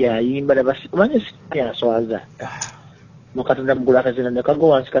limenti yayimba bamanye yaswaza mukatonda mugula akazina ne kago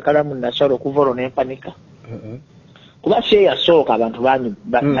wansi Kakalaamu nasolo okuvolo n'empanika kuba share yasooka abantu banyu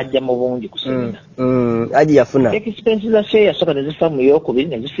bajja mu bungi ku semina aji yafuna expense za share yasooka ne zifa mu yokubiri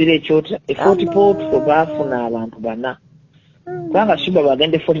ne zifira ekyota 40 pop baafuna abantu bana kubanga Shiba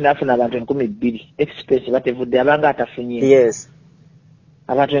bagende 40 nafuna abantu 2,000 expense batevudde abanga atafunye yes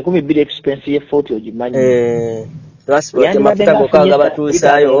abantu 2,000 expense ye 40 ogimanyi transport mafuta gokaga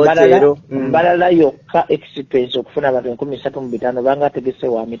batuusaayo hotero mbalala yokka expense okufuna abantu 3,500 banga ategese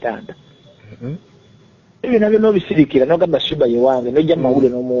wa mitanda ebyo nabyo nobisirikira nogamba Shiba ye wange nojja mawule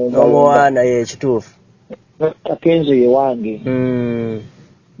n'omwana ye kituufu Kenzo ye wange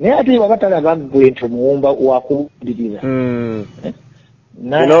naye ate wabatala baggwe nti omuwumba wakuwulirira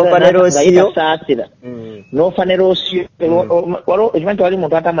n'ofanera osiyo ekimanyi tewali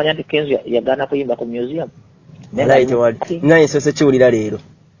muntu atamanya nti Kenzo yagaana kuyimba ku museum naye nsose kiwulira leero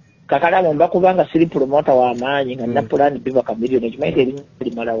Kakalaamu mba kubanga siri promota w'amaanyi nga nina pulaani biva kamiliyoni ekimanyi terinya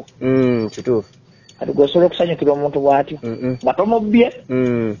limalawo kituufu kati gwosobola okusanyukira omuntu bw'atyo nga tomubbye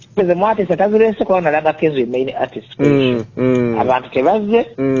nze mwatisa tazirese kuba nalanga Kenzo ye main artist abantu tebazze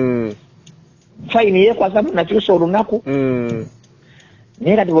fayini yeekwasa nakyusa olunaku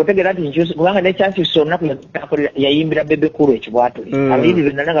naye kati bw'otegeera nti nkyusa kubanga nekyankyusa olunaku yayimbira Bebe Kulu ekiwatule abayimbi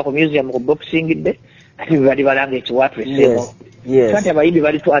benalanga ku museum ku boxingidde ate bebali balanga ekiwatule sebo kati abayimbi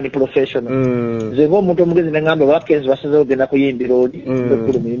bali twani professional nze ng'omuntu omugezi neŋŋamba Kenzo basaze ogenda kuyimbira oli Bebe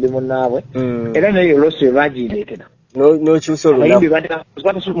Kulu muyimbi munnaabwe era naye olosi we bagireetera n'okyusa olunaku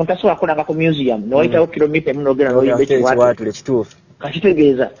muntu asobola kukolanga ku museum n'oyitawo kilomita emu n'ogenda n'oyimba ekiwatule kituufu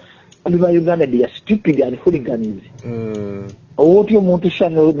kakitegeeza ba Uganda they are stupid and hooligans owoti omuntu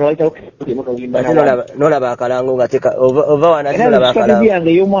shano noita nola bakalango ngateka ova wana nola bakalango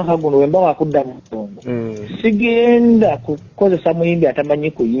yange y'omwaka guno wemba wakudda mu Congo sigenda kukozesa muyimbi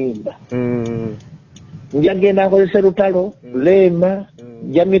atamanyi kuyimba njagenda nkozesa lutalo lema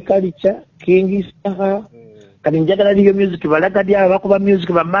jamikalicha kingisaha kati njagala liyo music balagadi aba bakuba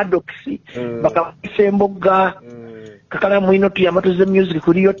music ba Maddoxi bakasemboga Kakalaamu ino tuyamatuze music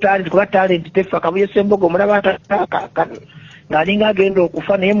kuliyo talent kuba talent tefa kabuye sembogo mulaba ataka ngalinga agenda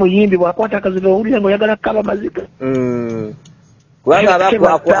okufa naye muyimbi bwakwata akazigo owulira ng'oyagala kaba maziga kubanga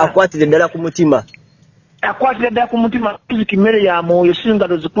akwatire ddala ku mutima music mmere ya mwoyo si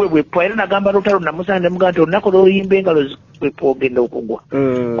ngalo zikwebwepwa era nagamba lutalo namusana nemugaa nti olunaku lwoyimba engalo zikwepwa ogenda okugwa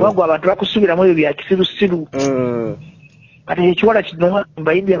kubagwa abantu bakusubiramu ebyo bya kisirusiru kati ekiwala kino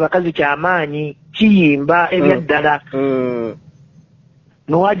bayimbi abakazi kyamaanyi kiyimba ebyaddala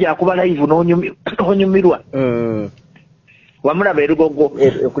nowaja akuba live n'onyumirwa wamulaba erugogo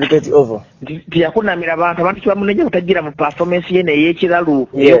tiyakunamira abantu kibamunenya butagira mu performance ye neyekiralu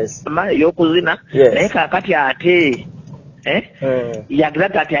ey'okuzina naye kaakati ate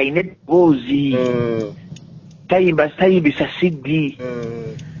yagiraga ati ayina eddoboozi tayimbisa siddi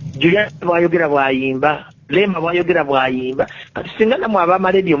Julian bwayogera bwayimba Lema bwayogera bwayimba kati singa namwe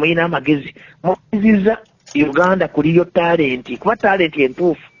ab'amaledio muyina amagezi muziza Uganda kuliyo talent kuba talent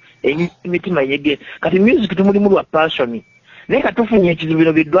entuufu emitima yege kati music tumulimu lwa passion naye katufunye ekizibu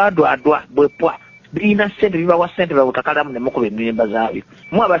bino bidwadwadwa bwepwa birina sente bibawa sente bawe Kakalaamu ne mukuba emiyemba zaabyo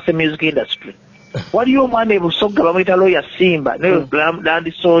mu abase music industry waliyo omwana ebusogga bamuyita lawyer Simba ne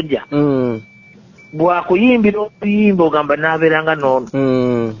Land Soldier bwakuyimbira okuyimba ogamba n'abeeranga noono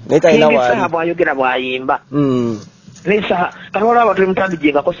saha bwayogera bwayimba nesaha kati waliwo abantu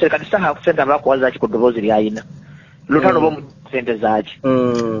bemutandijengako kati saha kusente abakuwaza ki ku ddoboozi lyayina lutalo oba omuggyako sente zaaki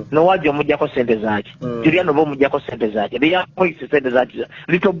nowajja omuggyako sente zaaki Julian oba omuggyako sente zaaki eyakoyise sente zaaki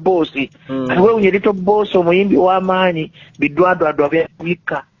Little Boss kati weewunye Little Boss omuyimbi w'amaanyi bidwadwadwa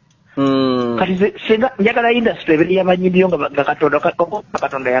byakuyika kati singa njagala industry ebiri yabanyimbiyo nga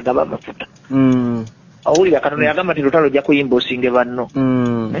Katonda yagaba amafuta owulira Katonda yagamba nti lutalo ojja kuyimba osinge banno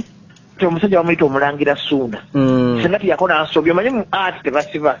omusajja bamuyita omulangira Suuna singa tiyakona ansobya omanyi mu art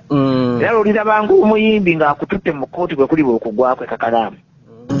tebasiba era lolira bangu omuyimbi ng'akututte mu kooti gwe kuliba okugwakwe Kakalaamu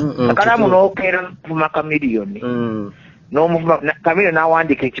n'okeera n'omuvuma Kamiliyoni Kamiliyoni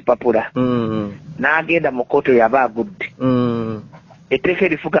n'awandiika ekipapula n'agenda mu kooti oyo aba agudde etteeka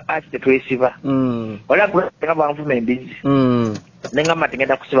erifuga art tetwesiba wala nga bwanvuma embizi nengamba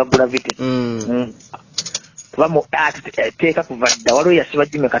tegenda kusiba Gravity kuba mu art teeka kuva dda waliwo yasiba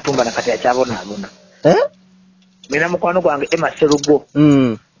Jimmy Katumba nakati yakyabonaabona nina mukwano gwange Emma Serugo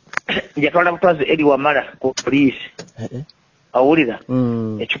njatwala butwazi eri wamala ku poliisi awulira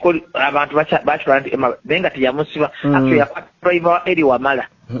ekikoli abantu bakitwala nti Emma naye nga teyamusiba actually yakwata driver eri wamala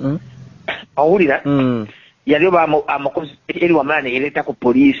awulira yaliyo amukozi eri wamala neyereeta ku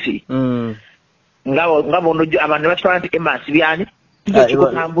poliisi nga bono abantu bakitwala nti Emma nsibyani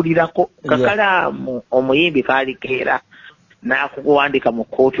kikutambulirako Kakalaamu omuyimbi kaali keera n'akukuwandika mu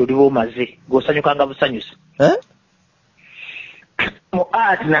kooti oliba omaze g'osanyukanga busanyusa mu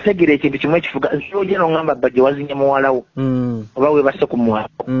art nategeera ekintu kimu ekifuga nsiojja n'ongamba Bajjo wazinye muwalawo oba weebase ku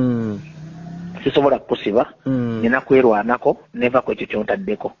muwalawo sisobola kukusiba nina kwerwanako neva ku ekyo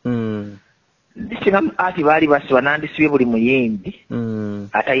kyontaddeko singa mu art baali basiba nandisibye buli muyimbi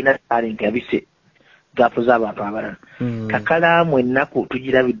atalina talent yabise gaafu z'abantu abalala Kakalaamu ennaku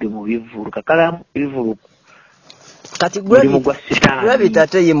tugirabidde mu bivulu Kakalaamu ebivulu kati Gravity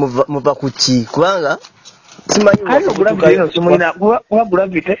ate ye muva ku ki kubanga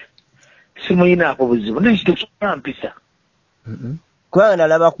Gravity simuyinaako buzibu nekitekisobola mpisa kubanga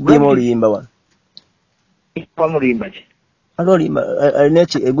nalaba kubimu oluyimba wano wamuluyimba ki alolima alina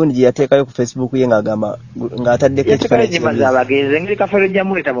egundi gye yateekayo ku Facebook ye ng'agamba ng'ataddeko ekifaananyi z'abagenzi engeri kafere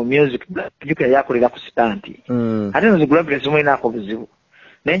gyamuleeta mu music jjukira yakolera ku sitanti ate nno Gravity simuyinaako buzibu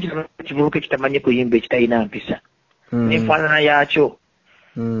naye nkitama kivubuka ekitamanyi kuyimba ekitalina mpisa n'enfaanana yaakyo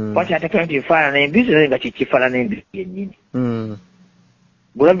kwati ateekayo nti enfaanana embizi naye nga kikifaanana embizi yennyini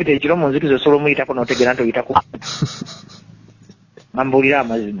Gravity ekiro mu nzikiza osobola omuyitako n'otegeera nti oyitako ambuulira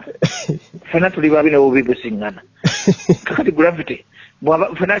amazima ffena tuli babi nebubi busiŋŋana kakati Gravity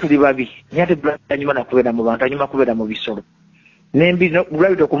ffena tuli babi naye ate Gravity anyuma nakubeera mu bantu anyuma kubeera mu bisolo n'embizi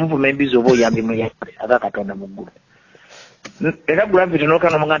Gravity okumuvuma embizi oba oyambi muyambe aga Katonda mu ggulu era Gravity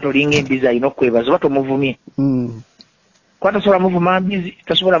n'okana omuga nti olinga embizi alina okwebaza oba tomuvumye kuba tosobola muvuma mbizi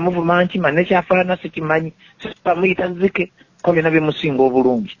tosobola muvuma nkima nekyafaanana sikimanyi sisobola muyita zike ko byonna byemusinga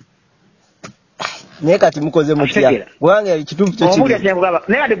obulungi naye kati mukoze mutya kubanga ekituufu kyo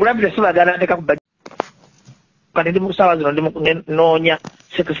naye ate Gravity sibagala ndeka ku kati ndi mu ssaawa zino ndi noonya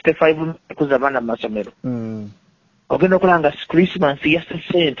 65 kuza abaana mu masomero ogenda okulanga Christmas yassa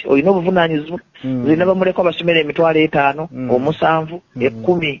ssente olina obuvunaanyizibwa zirina bamuleko abasomero emitwalo 5 7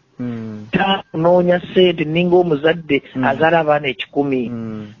 10 tanoonya ssente ninga omuzadde azaala abaana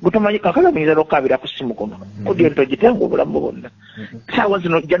 10 gutomanyi kakala muyinza n'okukabira ku ssimu kuno kudya entogitanga obulamu bwonna saawa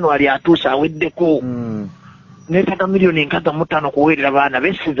zino January atuuse aweddeko neetaaga miliyoni 65 kuweerera abaana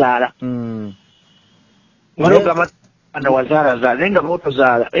besizaala walogamba wazaalazaala naye nga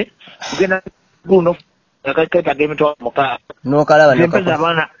bootozaala kugenda guno akaketaga emitwalo 6 n'okalaba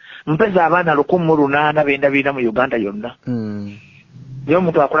mpeza abaana 108 bendabirina mu Uganda yonna naye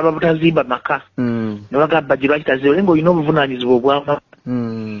omuntu akulaba butazimba maka nebagamba Bajjo lwaki tazimba nga olina obuvunaanyizibwa obwama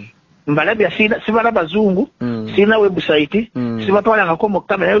mbalabya sibala bazungu sirina website sibatwalangako mu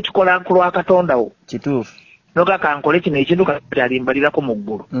kamera naye kikola nkulwa Katondawo kituufu nogakankole kino ekintu katalimbalirako mu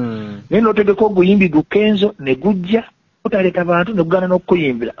ggulu naye n'otegeka oguyimbi Kenzo ne gujja otaleeta bantu ne gugana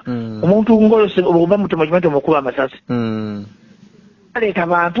n'okuyimbira omuntu ngoyo oba mutima kimanti omukuba amasasi aleeta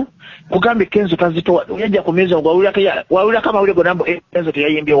abantu kugambe Kenzo tazitowa yajja ku myezi wawulirako amawulire gonambo Kenzo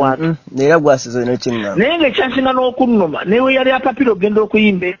teyayimbye wantu era gwasize n'ekinna naye ng'ekyasinga n'okunnuma newe yali apapira ogenda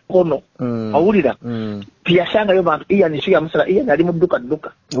okuyimba ekono awulira tiyasangayo bantu Ian si yamusala Ian ali mu dduka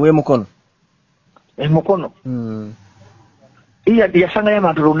w'emukono emukono yasangayo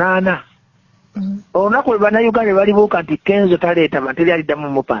abantu 8 olunaku lwe bannayuganda balibuuka nti Kenzo taleeta bantu eri aliddamu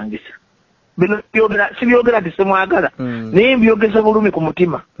mupangisa bino sibyogera nti simwagala naye mbyogeza bulumi ku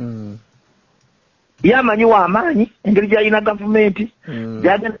mutima yamanyi w'amaanyi engeri gy'alina gavumenti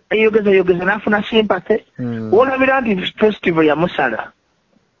gyagenda yogeza n'afuna sympathy olabira nti festival yamusala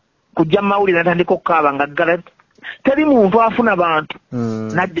kujja mawulire natandika okukaaba nga ggala teri muntu afuna bantu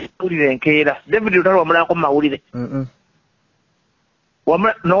najja mawulire enkeera David Lutalo wamulabako mu mawulire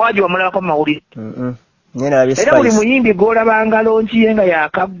Nowaji wamulabako mu mawulire era buli muyimbi gw'olabanga lonkiye nga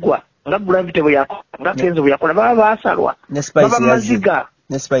yakaggwa nga Gravity bwe yakola nga Kenzo bwe yakola baba baasalwa baba maziga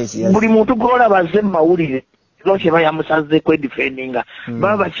buli muntu gw'olaba azze mu mawulire lwaki eba yamusazeeko edifendinga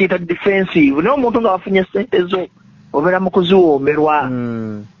baba bakiyita defensive naye omuntu nga wafunye ssente zo obeera mu kuziwoomerwa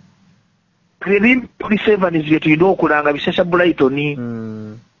ebimbi sevens bye tulina okulanga bisasa Brighton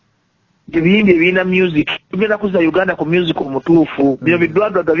ebiyimbi ebirina music tugenda kuza Uganda ku music omutuufu bino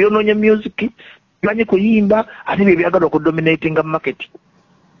bidwadwaga byonoonya music bimanyi kuyimba ate bye byagala okudominatinga market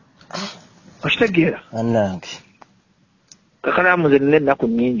okitegeera annange kakalaamu nze nina ennaku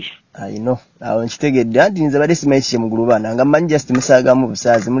nnyingi ayino awo nkitegedde anti nze badde simanyi kiki mugulubana nga mmanyi just musaagamu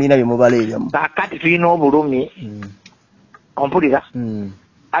busaazi mulina bye mubala ebyamu kakati tulina obulumi ompulira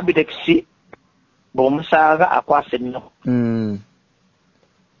Abitex bw'omusaaga akwasa enno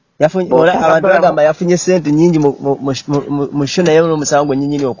abantu bagamba yafunye ssente nnyingi mu sho naye n'omusango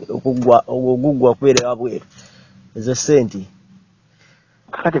gwennyinnyini okuggwa kubeera wabweru ezo ssente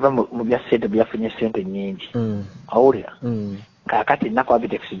kakati ba mu bya ssente byafunye ssente nnyingi awulira kakati ennaku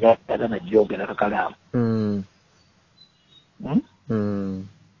Abitex gyagala najjogera kakalaamu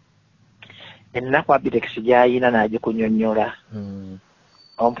ennaku Abitex gyayina naagikunyonnyola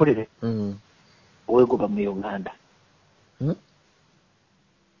ompulire weegoba mu Uganda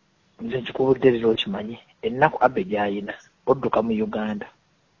nze nkikubulidde leero okimanyi ennaku Abe gyayina odduka mu Uganda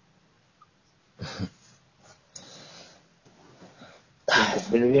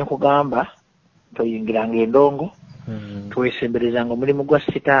bino byenkugamba toyingiranga endongo twesemberezanga omulimu gwa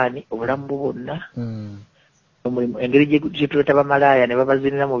sitaani obulamu bwonna engeri gyetuleeta bamalaaya ne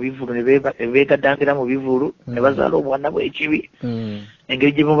babazinira mu bivulu ne beegaddangira mu bivulu ne bazaala obwana bw'ekibi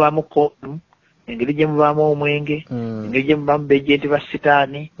engeri gye mubaamu koomu engeri gye mubaamu omwenge engeri gye mubaamu bejenti ba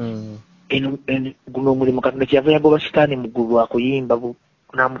sitaani guno omulimu Katonda kyeyava yagoba sitaani mu ggulu lwakuyimba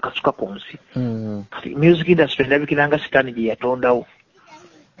n'amukasuka ku nsi kati music industry ndabikiranga sitaani gye yatondawo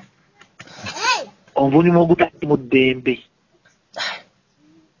omulimu ogutali mu ddembe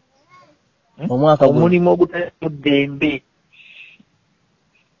omulimu ogutali mu ddembe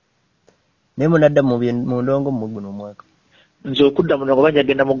naye munadda mu ndongo mu guno omwaka nze okudda muno ngoba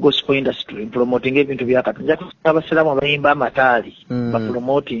njagenda mu gospel industry promoting ebintu bya Katonda nja abasiraamu abayimba amataali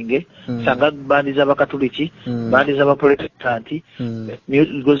bapromoting sanga bandi z'abakatuliki bandi z'abaprotestanti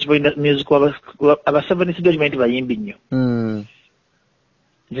gospel music aba Seventh Judgment bayimbi nnyo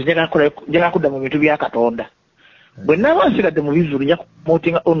nze njagala kudda mu bintu bya Katonda bwe naaba nsigadde mu bivulu nja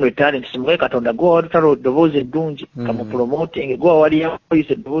kupromotinga only talent simugaye Katonda gwe wali Talo eddoboozi eddungi kamupromoting gwe wali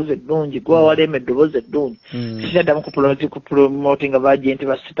Yapolisi eddoboozi eddungi gwe wali Eme eddoboozi eddungi sikyaddamu kupromotinga bagenti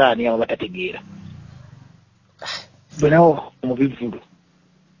ba sitaani abo batategeera bwe nawo mu bivulu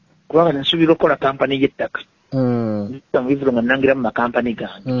kubanga nsuubira okukola kampani y'ettaka mu bivulu nga nnangira mu makampani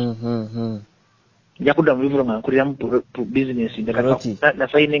gange nja kudda mu bivulo nga nkoleramu business na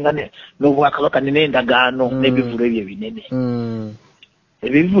sayininga n'obwakabaka n'endagaano n'ebivulo ebyo ebinene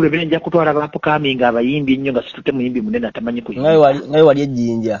ebivulo ebyo nja kutwala baapukaminga abayimbi ennyo nga situte muyimbi munene atamanyi kuyimba ngawe wali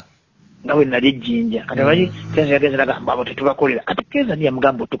ejjinja nga we nali ejjinja kati amanyi Kenzo yagenze nagamba abo tetubakolera kati Kenzo niye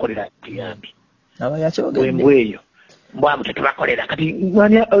mugamba otukolera tuyambi wembw eyo mbwabo tetubakolera kati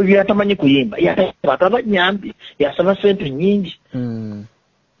mwani yatamanyi kuyimba yatatu abanyambi yasaba sente nyingi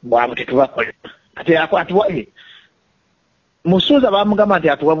mbwabo tetubakolera kati atuwa musuuza bamugamba nti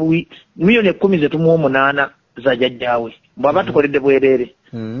atuwa miliyoni 10 zetumuwa 8 za jjajjaawe mbwaba tukoledde bwereere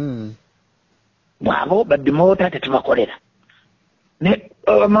mbwabo baddimota tetubakolera ne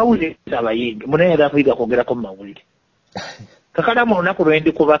amawulire abayimbi munaye yagala kuyiga kwogerako mu mawulire Kakalaamu olunaku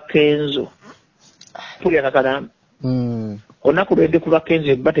lwendi kuba Kenzo pulya Kakalaamu olunaku lwendi kuba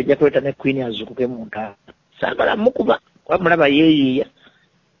Kenzo ebba tejja kuleta ne Queen azukuke mu ntaana saagala mukuba kuba mulaba yeeyiiya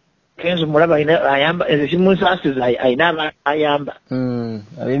Kenzo mulaba ayamba ezimusaasiza ayina ayamba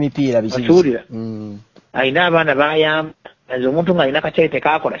ab'emipiira bikiwulira ayina abaana bayamba nze omuntu ng'alina kakyali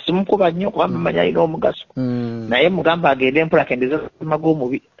tekaakola simukuba nnyo kubanga mmanyi alina omugaso naye mugamba agende empola kendeza amaga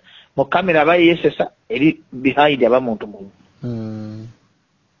omubi mu kamera abayeyesesa eri behind abamuntu mubi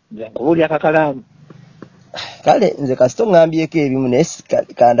nze nkubuulya Kakalaamu kale nze kasito ŋŋambyeko ebimu naye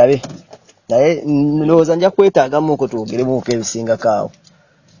kandabe naye ndowooza nja kwetaagamuko twogeremuko ebisingako awo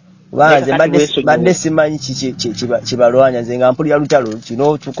kubanga nze mbadde simanyi kibalwanya nze nga mpulira lutalo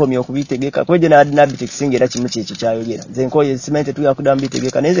kino tukomye okubitegeka kweje nabbi tekisinga era kimu kyekyo kyayogera nze nkoye simanyi tetugenda kuddamu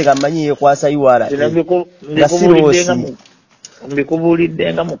bitegeeka naye nze nga mmanyi yekwasa iwala nga siroosi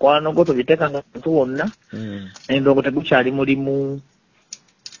mbikubuulidde nga mukwano gwo tobiteeka nga muntu wonna endongo tegukyali mulimu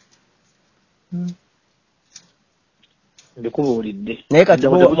mbikubuulidde naye kati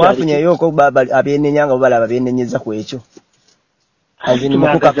mwafunyeyooko abyenenya nga balaba byenenyeza ku ekyo azini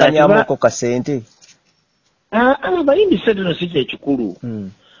mukukakanyamuko kasente abayimbi sente no si kyekikulu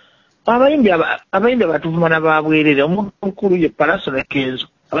abayimbi abatuvuma n'ababwerere omuntu omukulu ye Palaso ne Kenzo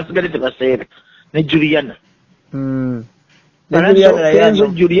abasigadde tebaseera ne Juliana Kenzo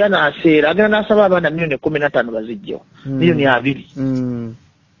Juliana aseera agenda n'asaba abaana miliyoni 15 bazijjewo miliyoni 2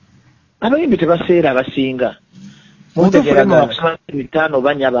 abayimbi tebaseera abasinga muntu fulema wakusaba 5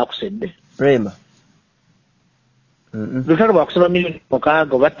 oba 4 bakusedde Rema lutalo bakusaba miliyoni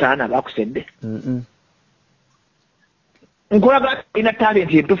 6 oba 5 bakusedde nkulaga ina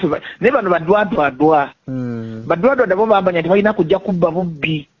talent entufu naye bano badwadwa nabo bambanya nti balina kujja kubba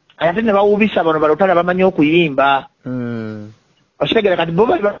bubbi ate ne bawubisa bano balotala bamanyi okuyimba okitegera kati bo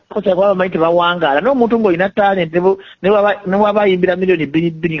bali bakosa kuba bamanyi tebawangaala n'omuntu ng'olina talent ne waba ayimbira miliyoni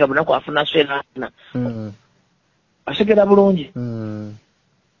 2 nga bunaku afuna sena okitegera bulungi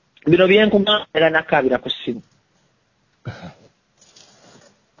bino byenkuma era nakabira ku ssimu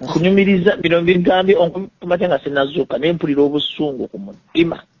nkunyumiriza bino bigambye onkumate nga sinazuuka naye mpulira obusungu ku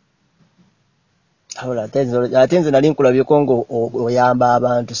mutima ate nze nali nkulabyeko nga oyamba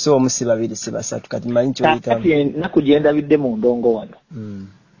abantu si omu si babiri si basatu kati manyi kyoyitamu ennaku gye ndabidde mu ndongo wano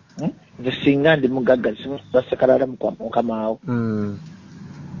nze singa ndi mugagga basekalala mukamaawo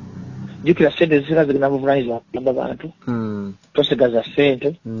jjukira sente zisira zigenda buvunanyizibwa kuyamba bantu tosigaza sente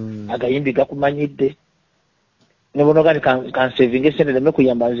agayimbi gakumanyidde ne bono gani kansevinge sente leme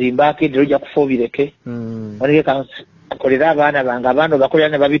kuyamba nzimbaako ediro ojja kufa obireke oneke kankolera abaana bange abaana obakolera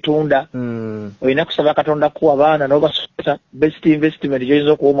ne babitunda olina kusaba Katonda kuwa abaana n'obasomesa best investment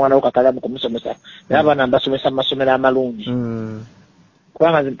gyoyinza okuwa omwana wo Kakalaamu kumusomesa naye abaana mbasomesa mu masomero amalungi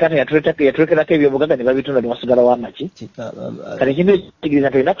kubanga taata yatulekerako ebyobugagga ne babitunda newasigala wamaki kati ekintu ekitegeeza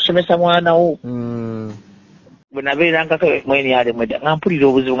nti olina kusomesa mwana wo bwe nabeerangako mweni alemwedda nga mpulira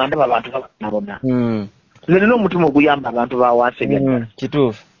obuzibu nga ndaba abantu babona nze nina omutima oguyamba abantu bawansi ebyaddala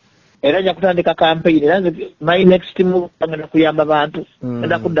kituufu era nja kutandika campaign era nze my next move ngenda kuyamba abantu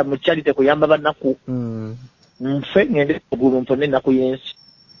ngenda kudda mu charity kuyamba banaku nfe ngende kugulu mpone ennaku y'ensi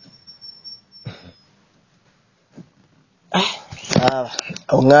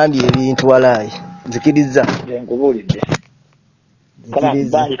oŋŋambye ebintu walaayi nzikiriza nkubuulidde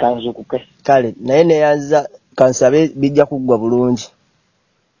baali kanzukuke kale naye neyanza kansabe bijja kuggwa bulungi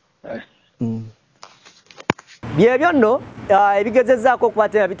byebyo nno ebigezezaako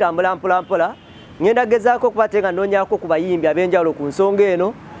okubate nga bitambula mpolampola ngenda gezaako okubate nga noonyako ku bayimbi ab'enjawulo ku nsonga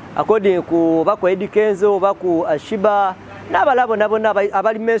eno according ku oba ku Eddie Kenzo oba ku Ashiba n'abalala bonna bonna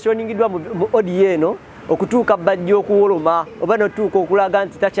abali mentioningidwa mu audio eno okutuuka Bajjo okuwoloma oba n'otuuka okulaga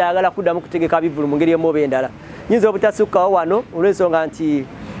nti takyayagala kuddamu kutegeka bivulu mu ngeri emu oba endala nyinza obutasukkawo wano olw'ensonga nti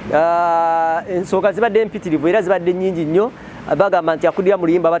ensonga zibadde empitirivu era zibadde nnyingi nnyo bagamba nti akudira mu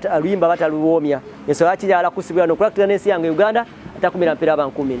luyimba bataluwoomya ensonga kinyala kusibira n'okulakutira n'ensi yange Uganda atakumira mpeera aba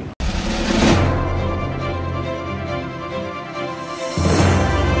 10